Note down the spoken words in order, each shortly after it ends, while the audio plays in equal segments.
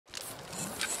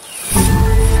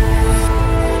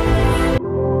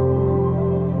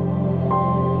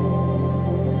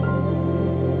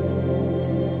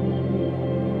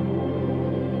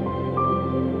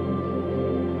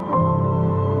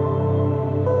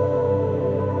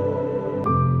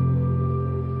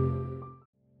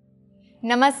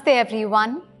Namaste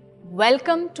everyone.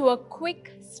 Welcome to a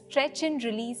quick stretch and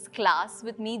release class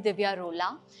with me Divya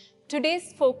Rola.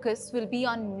 Today's focus will be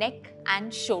on neck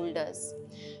and shoulders.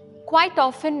 Quite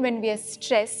often when we are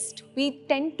stressed, we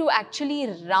tend to actually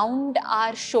round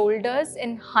our shoulders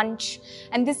and hunch,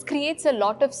 and this creates a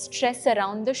lot of stress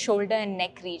around the shoulder and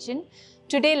neck region.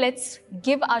 Today let's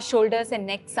give our shoulders and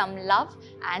neck some love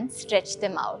and stretch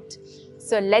them out.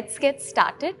 So let's get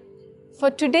started. For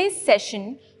today's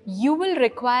session, you will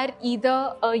require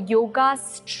either a yoga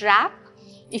strap.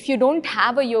 If you don't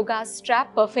have a yoga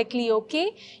strap, perfectly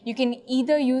okay. You can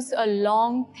either use a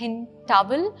long thin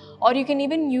towel or you can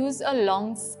even use a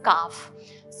long scarf.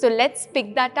 So let's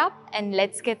pick that up and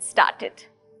let's get started.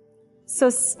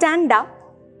 So stand up.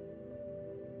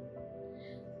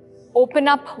 Open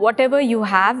up whatever you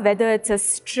have, whether it's a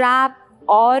strap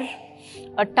or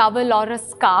a towel or a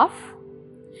scarf.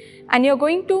 And you're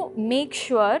going to make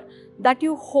sure that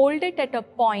you hold it at a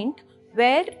point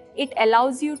where it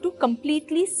allows you to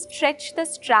completely stretch the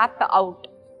strap out.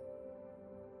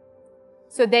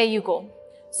 So there you go.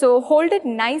 So hold it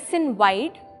nice and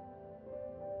wide.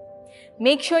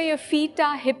 Make sure your feet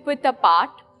are hip width apart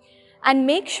and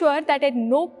make sure that at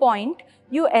no point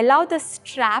you allow the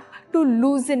strap to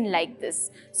loosen like this.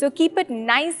 So keep it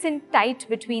nice and tight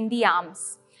between the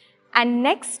arms. And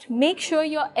next, make sure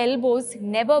your elbows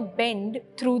never bend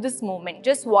through this movement.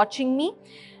 Just watching me.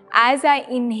 As I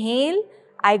inhale,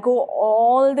 I go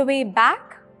all the way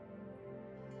back.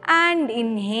 And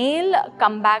inhale,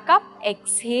 come back up.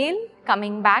 Exhale,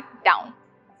 coming back down.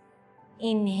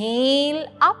 Inhale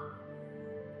up.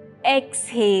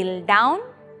 Exhale down.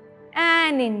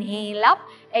 And inhale up.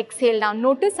 Exhale down.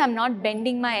 Notice I'm not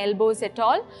bending my elbows at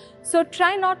all. So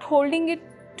try not holding it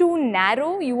too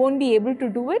narrow. You won't be able to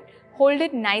do it. Hold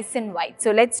it nice and wide.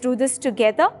 So let's do this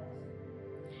together.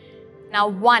 Now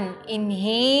 1,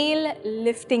 inhale,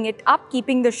 lifting it up,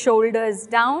 keeping the shoulders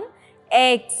down.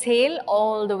 Exhale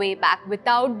all the way back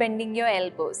without bending your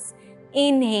elbows.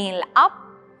 Inhale up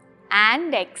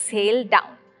and exhale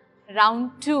down.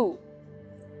 Round 2.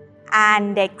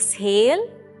 And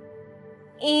exhale.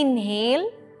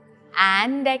 Inhale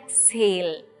and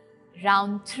exhale.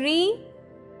 Round 3.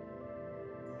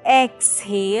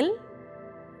 Exhale.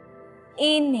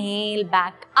 Inhale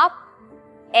back up,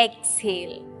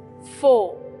 exhale,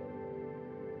 4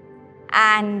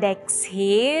 and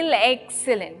exhale,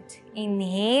 excellent.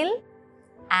 Inhale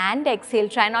and exhale,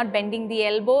 try not bending the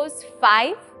elbows,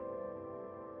 5,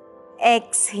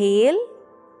 exhale,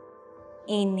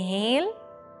 inhale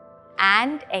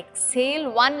and exhale,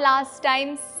 one last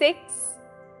time, 6,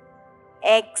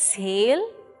 exhale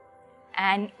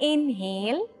and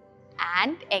inhale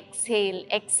and exhale,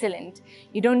 excellent.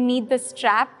 You don't need the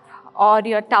strap or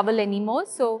your towel anymore,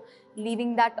 so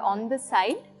leaving that on the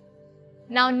side.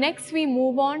 Now next we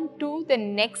move on to the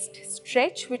next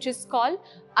stretch, which is called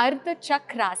Ardha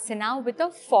Chakrasana with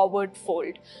a forward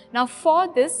fold. Now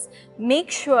for this, make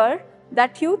sure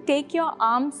that you take your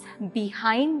arms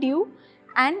behind you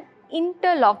and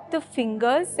interlock the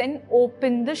fingers and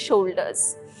open the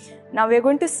shoulders. Now we are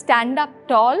going to stand up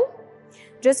tall.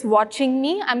 Just watching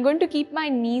me, I'm going to keep my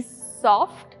knees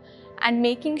soft and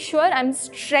making sure I'm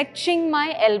stretching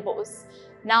my elbows.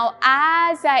 Now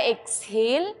as I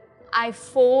exhale, I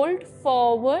fold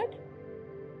forward,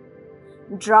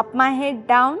 drop my head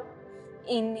down,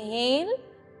 inhale,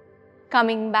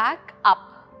 coming back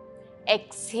up.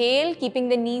 Exhale, keeping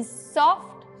the knees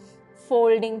soft,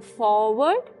 folding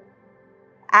forward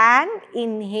and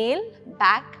inhale,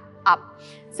 back up.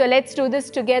 So let's do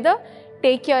this together.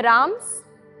 Take your arms.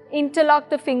 Interlock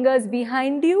the fingers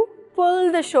behind you, pull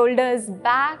the shoulders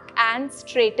back and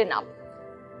straighten up.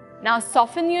 Now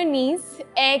soften your knees,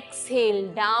 exhale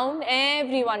down,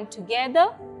 everyone together.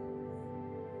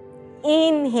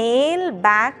 Inhale,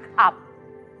 back up.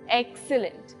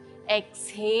 Excellent.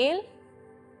 Exhale.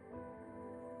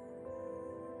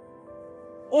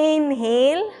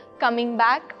 Inhale, coming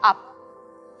back up.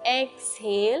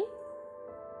 Exhale.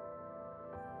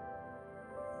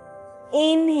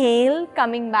 Inhale,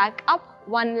 coming back up.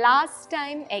 One last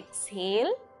time,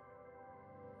 exhale.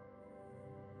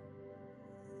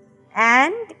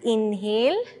 And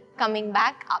inhale, coming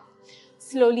back up.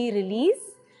 Slowly release.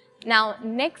 Now,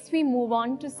 next we move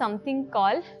on to something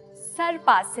called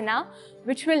Sarpasana,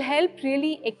 which will help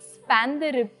really expand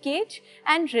the rib cage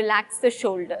and relax the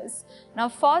shoulders. Now,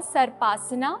 for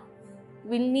Sarpasana,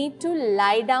 we'll need to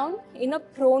lie down in a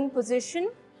prone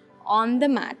position on the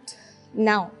mat.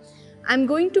 Now, I'm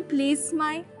going to place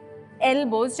my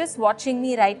elbows, just watching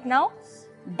me right now,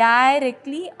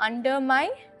 directly under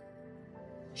my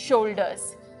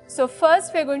shoulders. So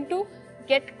first we're going to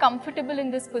Get comfortable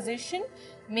in this position.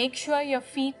 Make sure your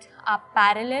feet are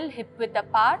parallel, hip width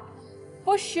apart.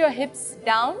 Push your hips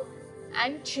down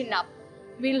and chin up.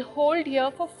 We'll hold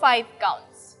here for 5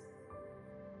 counts.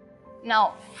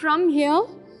 Now from here,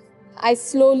 I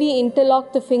slowly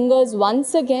interlock the fingers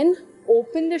once again,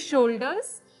 open the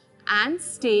shoulders and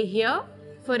stay here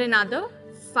for another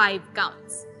 5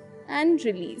 counts and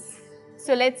release.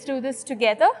 So let's do this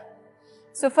together.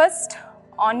 So first,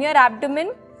 on your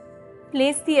abdomen,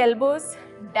 place the elbows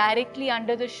directly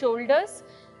under the shoulders.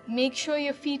 Make sure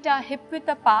your feet are hip width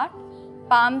apart,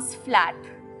 palms flat.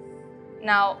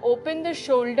 Now open the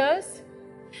shoulders,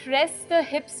 press the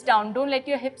hips down. Don't let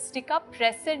your hips stick up,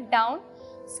 press it down.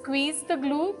 Squeeze the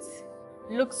glutes,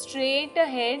 look straight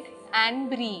ahead and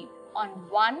breathe on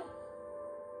 1,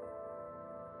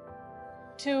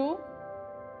 2,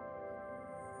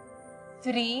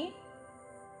 3,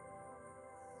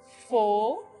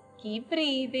 4, keep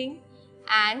breathing,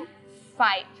 and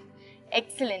 5.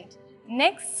 Excellent.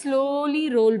 Next,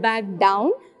 slowly roll back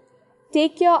down.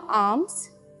 Take your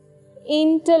arms,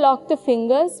 interlock the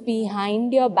fingers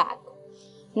behind your back.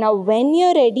 Now when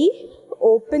you're ready,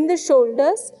 open the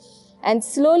shoulders and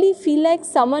slowly feel like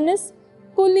someone is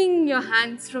pulling your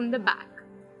hands from the back.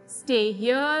 Stay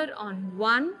here on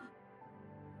 1,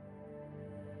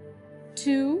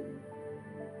 2,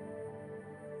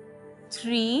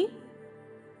 3,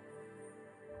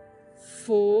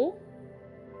 4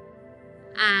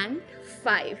 and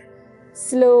 5.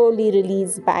 Slowly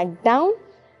release back down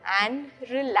and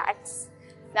relax.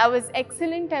 That was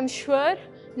excellent, I'm sure.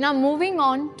 Now moving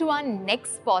on to our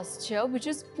next posture, which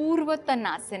is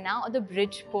Purvottanasana or the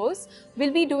bridge pose.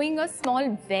 We'll be doing a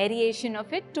small variation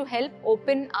of it to help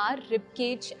open our rib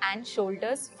cage and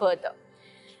shoulders further.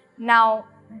 Now,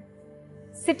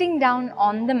 sitting down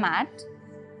on the mat,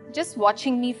 just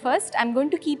watching me first, I'm going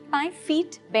to keep my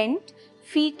feet bent.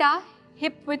 Feet are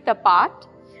hip width apart.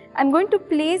 I'm going to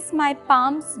place my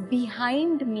palms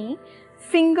behind me,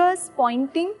 fingers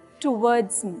pointing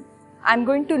towards me. I'm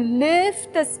going to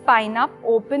lift the spine up,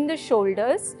 open the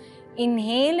shoulders,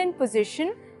 inhale in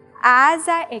position. As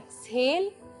I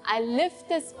exhale, I lift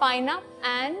the spine up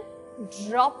and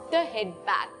drop the head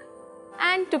back.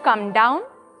 And to come down,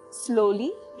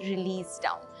 slowly release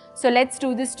down. So let's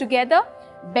do this together.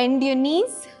 Bend your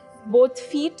knees, both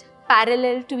feet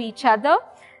parallel to each other.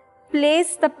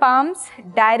 Place the palms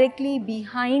directly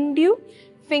behind you,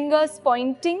 fingers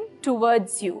pointing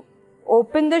towards you.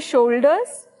 Open the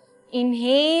shoulders.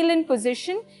 Inhale in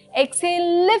position,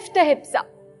 exhale, lift the hips up.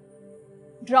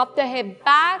 Drop the head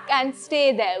back and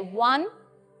stay there. 1,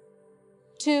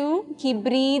 2, keep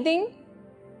breathing.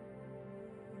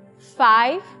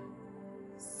 5,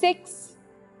 6,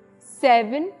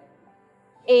 7,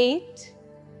 8,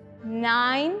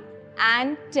 9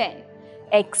 and 10.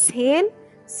 Exhale,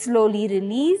 slowly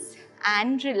release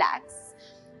and relax.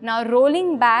 Now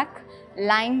rolling back,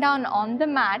 lying down on the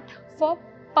mat for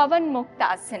Pawan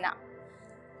Mukthasana.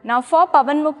 Now for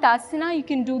Pawan Mukthasana, you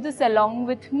can do this along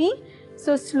with me.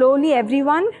 So slowly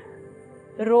everyone,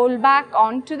 roll back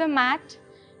onto the mat.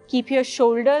 Keep your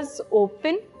shoulders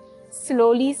open.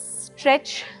 Slowly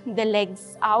stretch the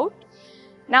legs out.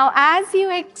 Now as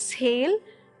you exhale,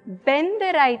 bend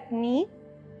the right knee,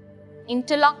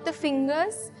 interlock the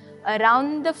fingers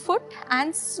around the foot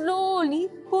and slowly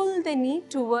pull the knee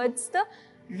towards the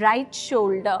right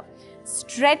shoulder.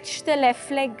 Stretch the left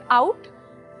leg out,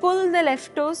 pull the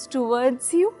left toes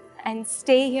towards you and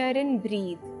stay here and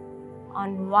breathe.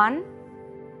 On 1,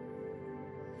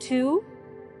 2,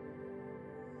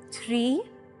 3,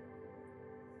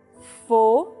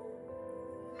 4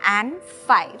 and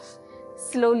 5.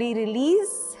 Slowly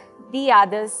release the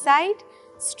other side.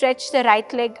 Stretch the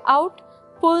right leg out,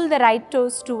 pull the right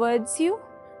toes towards you,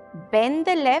 bend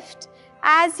the left.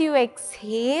 As you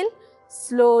exhale,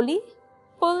 slowly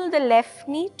pull the left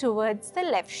knee towards the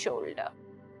left shoulder.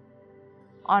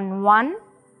 On 1,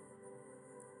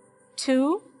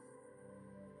 2,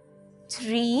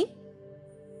 3,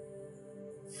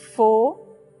 4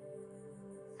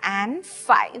 and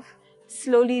 5.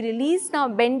 Slowly release. Now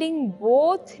bending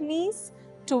both knees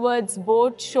towards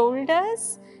both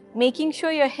shoulders, making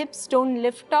sure your hips don't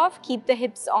lift off. Keep the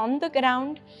hips on the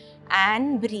ground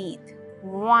and breathe.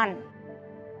 1,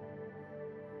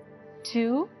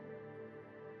 2,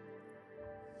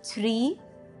 3,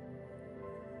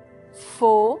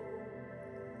 4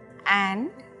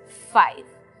 and 5.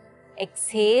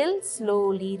 Exhale,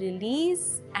 slowly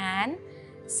release and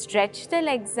stretch the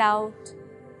legs out.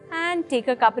 And take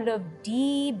a couple of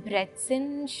deep breaths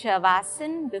in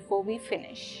Savasana before we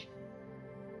finish.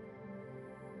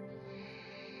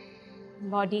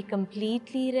 Body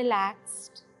completely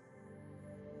relaxed.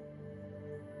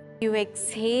 You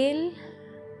exhale,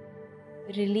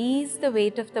 release the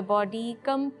weight of the body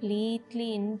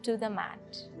completely into the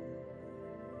mat.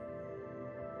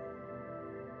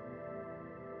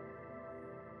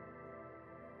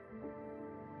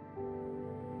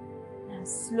 Now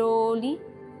slowly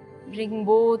bring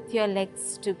both your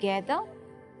legs together.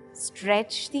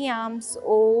 Stretch the arms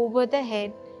over the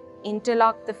head.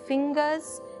 Interlock the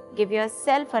fingers. Give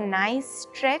yourself a nice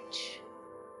stretch.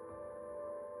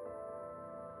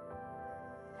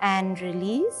 And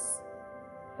release.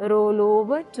 Roll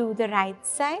over to the right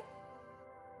side.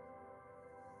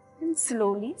 And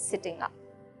slowly sitting up.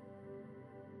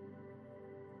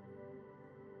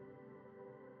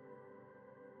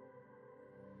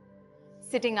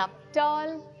 Sitting up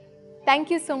tall.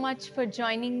 Thank you so much for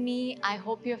joining me. I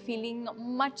hope you're feeling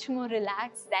much more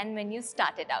relaxed than when you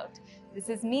started out. This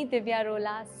is me, Divya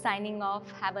Rola, signing off.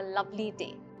 Have a lovely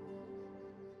day.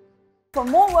 For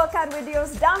more workout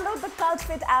videos, download the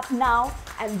Cultfit app now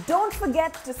and don't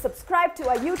forget to subscribe to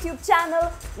our YouTube channel.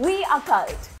 We are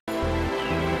Cult.